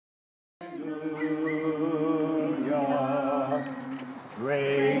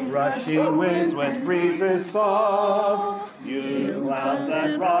Great rushing winds with breezes soft, you clouds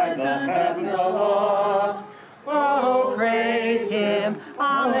that ride the heavens aloft. Oh, praise Him,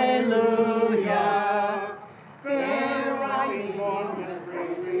 hallelujah. Fair rising morn with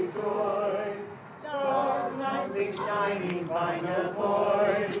great rejoice, stars nightly shining find a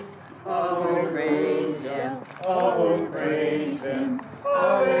voice. Oh, praise Him, oh, praise Him,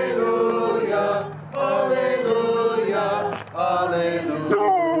 hallelujah, hallelujah, hallelujah.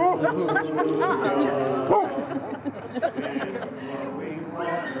 Flowing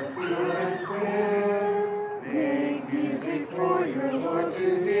water pure and clear, make music for your Lord to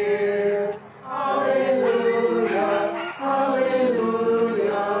hear. Hallelujah,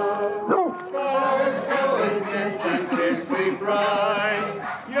 hallelujah. Fire so intense and fiercely bright,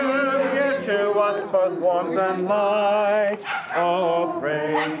 you give to us both warmth and light. Oh,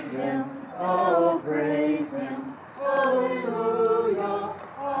 praise Him, oh, praise Him. Hallelujah,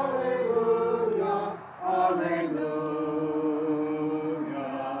 hallelujah, hallelujah.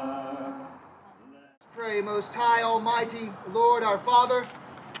 Let's pray. Most High, Almighty Lord, our Father,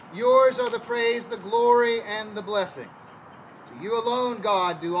 yours are the praise, the glory, and the blessing. To you alone,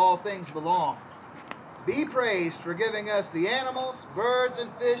 God, do all things belong. Be praised for giving us the animals, birds,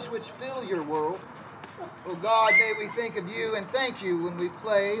 and fish which fill your world. O God, may we think of you and thank you when we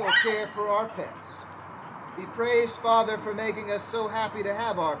play or care for our pets. Be praised, Father, for making us so happy to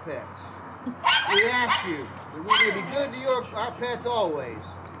have our pets. We ask you that we may be good to our pets always,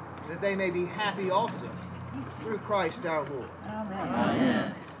 that they may be happy also, through Christ our Lord.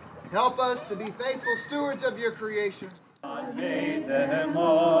 Amen. Help us to be faithful stewards of your creation. God made them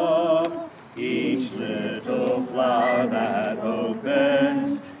all, each little flower that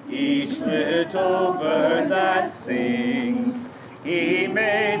opens, each little bird that sings. He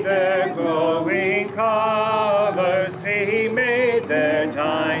made their glowing colors, He made their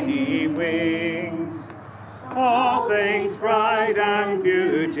tiny wings. All things bright and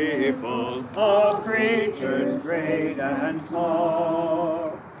beautiful, all creatures great and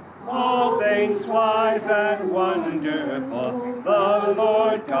small. All things wise and wonderful, the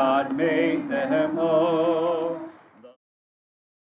Lord God made them all.